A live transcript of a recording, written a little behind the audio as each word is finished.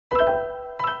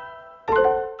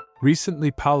Recently,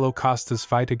 Paulo Costa's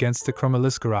fight against Ikram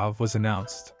Aliskerov was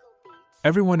announced.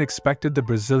 Everyone expected the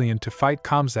Brazilian to fight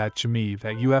Khamzat Chimaev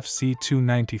at UFC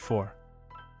 294.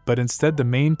 But instead, the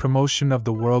main promotion of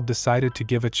the world decided to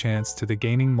give a chance to the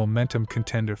gaining momentum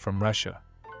contender from Russia.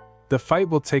 The fight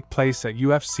will take place at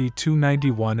UFC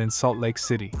 291 in Salt Lake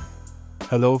City.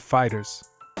 Hello fighters.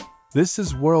 This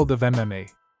is World of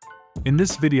MMA. In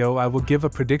this video I will give a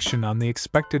prediction on the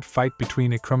expected fight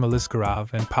between Ikram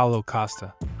Aliskerov and Paulo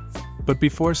Costa. But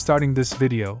before starting this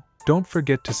video, don't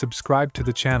forget to subscribe to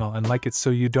the channel and like it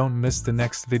so you don't miss the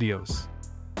next videos.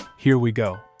 Here we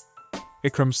go.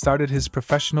 Ikram started his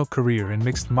professional career in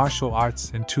mixed martial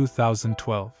arts in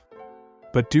 2012.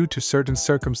 But due to certain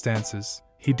circumstances,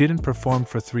 he didn't perform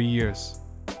for 3 years.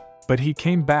 But he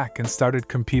came back and started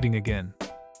competing again.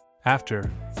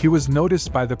 After, he was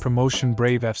noticed by the promotion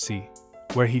Brave FC,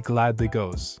 where he gladly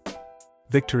goes.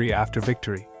 Victory after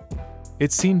victory.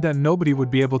 It seemed that nobody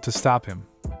would be able to stop him,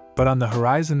 but on the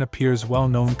horizon appears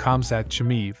well-known Khamzat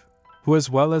Chimaev, who as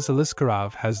well as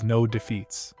Aliskerov has no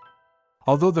defeats.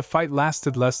 Although the fight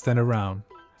lasted less than a round,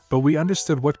 but we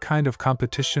understood what kind of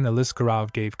competition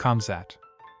Aliskerov gave Khamzat.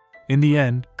 In the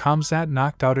end, Khamzat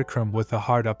knocked out Ikram with a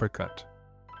hard uppercut.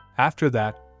 After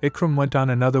that, Ikram went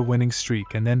on another winning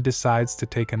streak and then decides to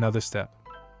take another step.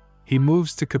 He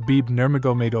moves to Khabib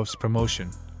Nurmagomedov's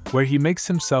promotion, where he makes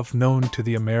himself known to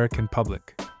the American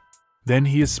public. Then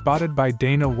he is spotted by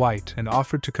Dana White and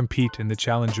offered to compete in the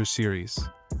Challenger Series,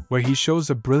 where he shows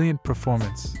a brilliant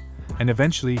performance, and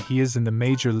eventually he is in the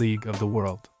major league of the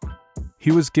world.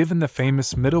 He was given the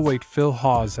famous middleweight Phil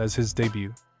Hawes as his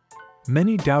debut.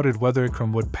 Many doubted whether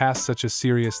Ikram would pass such a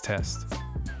serious test.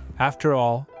 After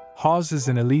all, Hawes is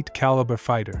an elite caliber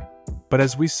fighter, but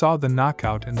as we saw, the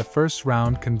knockout in the first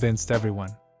round convinced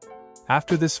everyone.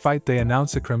 After this fight, they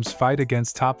announced Ikram's fight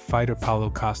against top fighter Paulo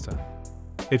Costa.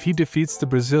 If he defeats the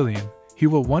Brazilian, he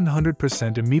will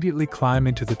 100% immediately climb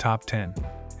into the top 10,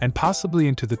 and possibly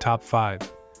into the top 5,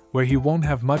 where he won't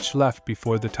have much left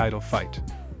before the title fight.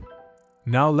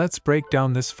 Now let's break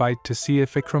down this fight to see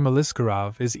if Ikram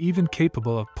Aliskerov is even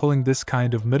capable of pulling this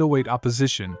kind of middleweight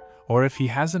opposition, or if he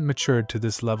hasn't matured to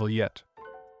this level yet.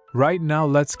 Right now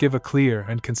let's give a clear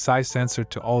and concise answer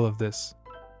to all of this.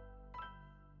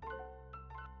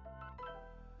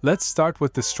 Let's start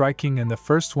with the striking, and the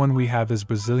first one we have is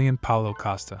Brazilian Paulo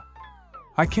Costa.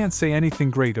 I can't say anything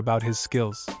great about his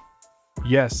skills.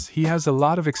 Yes, he has a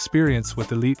lot of experience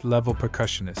with elite-level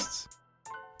percussionists.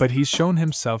 But he's shown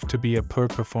himself to be a poor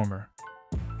performer.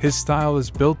 His style is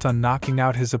built on knocking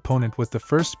out his opponent with the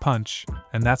first punch,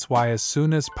 and that's why as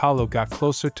soon as Paulo got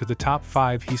closer to the top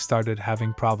 5 he started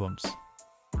having problems.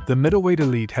 The middleweight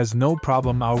elite has no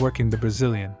problem outworking the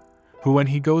Brazilian, who when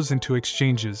he goes into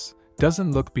exchanges,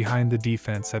 doesn't look behind the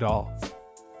defense at all.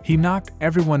 He knocked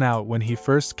everyone out when he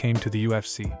first came to the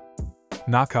UFC.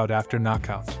 Knockout after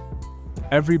knockout.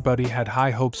 Everybody had high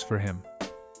hopes for him.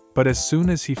 But as soon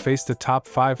as he faced a top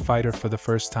 5 fighter for the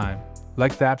first time,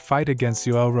 like that fight against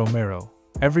Yoel Romero,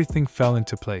 everything fell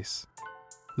into place.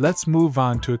 Let's move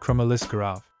on to Ikram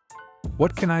Aliskerov.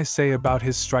 What can I say about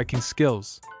his striking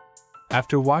skills?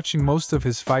 After watching most of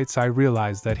his fights, I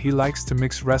realized that he likes to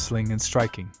mix wrestling and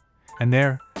striking.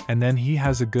 And then he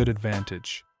has a good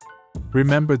advantage.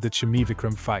 Remember the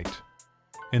Chimaev-Ikram fight.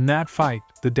 In that fight,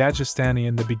 the Dagestani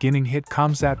in the beginning hit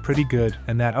Khamzat pretty good,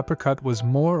 and that uppercut was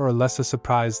more or less a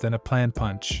surprise than a planned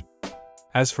punch.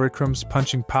 As for Ikram's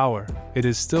punching power, it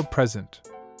is still present.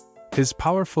 His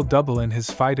powerful double in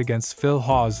his fight against Phil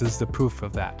Hawes is the proof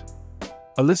of that.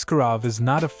 Aliskerov is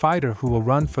not a fighter who will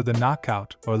run for the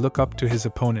knockout or look up to his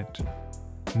opponent.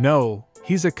 No,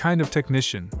 he's a kind of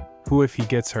technician, who if he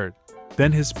gets hurt,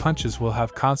 then his punches will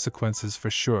have consequences for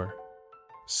sure.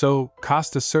 So,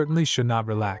 Costa certainly should not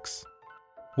relax.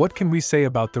 What can we say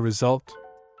about the result?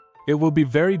 It will be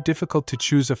very difficult to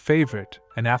choose a favorite,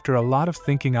 and after a lot of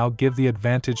thinking I'll give the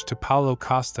advantage to Paulo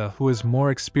Costa, who is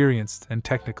more experienced and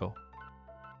technical.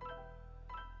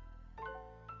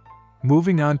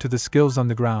 Moving on to the skills on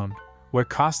the ground, where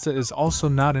Costa is also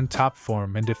not in top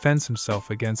form and defends himself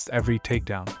against every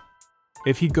takedown.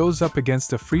 If he goes up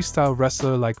against a freestyle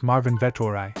wrestler like Marvin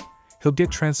Vettori, he'll get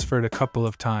transferred a couple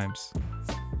of times.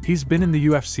 He's been in the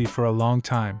UFC for a long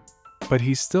time, but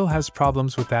he still has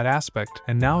problems with that aspect,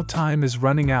 and now time is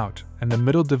running out and the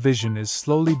middle division is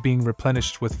slowly being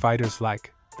replenished with fighters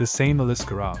like the same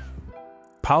Aliskerov.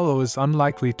 Paulo is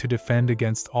unlikely to defend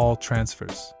against all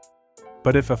transfers.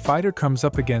 But if a fighter comes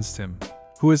up against him,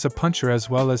 who is a puncher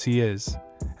as well as he is,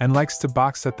 and likes to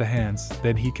box at the hands,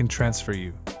 then he can transfer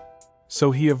you. So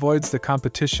he avoids the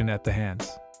competition at the hands.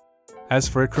 As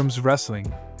for Ikram's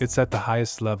wrestling, it's at the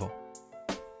highest level.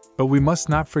 But we must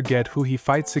not forget who he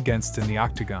fights against in the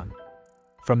octagon.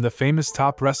 From the famous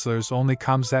top wrestlers, only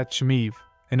Khamzat Chimaev,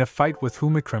 in a fight with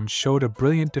whom Ikram showed a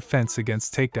brilliant defense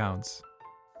against takedowns.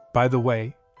 By the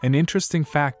way, an interesting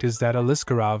fact is that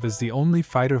Aliskerov is the only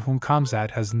fighter whom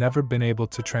Khamzat has never been able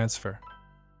to transfer.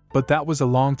 But that was a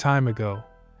long time ago,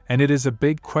 and it is a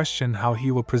big question how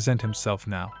he will present himself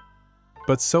now.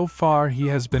 But so far he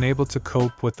has been able to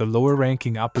cope with the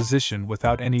lower-ranking opposition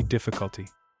without any difficulty.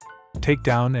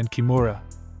 Takedown and Kimura.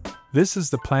 This is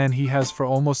the plan he has for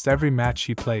almost every match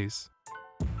he plays.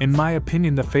 In my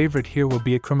opinion, the favorite here will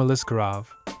be Ikram Aliskerov,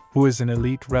 who is an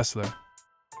elite wrestler.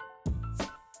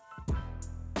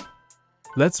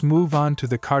 Let's move on to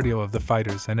the cardio of the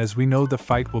fighters, and as we know, the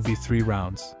fight will be 3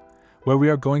 rounds, where we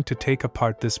are going to take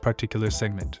apart this particular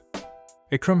segment.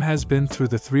 Ikram has been through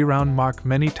the 3-round mark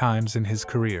many times in his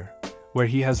career, where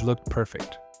he has looked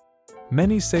perfect.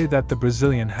 Many say that the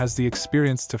Brazilian has the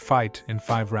experience to fight in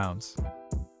 5 rounds.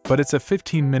 But it's a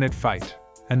 15-minute fight,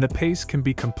 and the pace can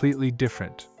be completely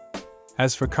different.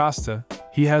 As for Costa,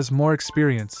 he has more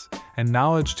experience and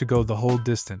knowledge to go the whole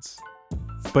distance.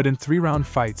 But in 3-round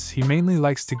fights, he mainly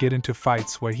likes to get into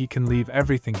fights where he can leave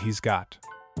everything he's got.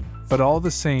 But all the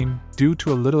same, due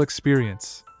to a little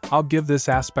experience, I'll give this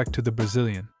aspect to the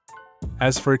Brazilian.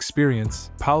 As for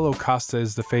experience, Paulo Costa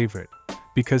is the favorite,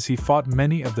 because he fought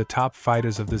many of the top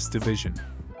fighters of this division.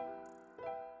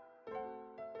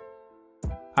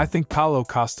 I think Paulo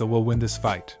Costa will win this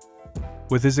fight.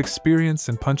 With his experience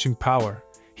and punching power,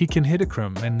 he can hit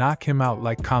Ikram and knock him out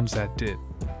like Khamzat did.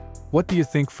 What do you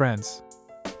think, friends?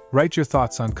 Write your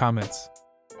thoughts on comments.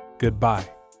 Goodbye.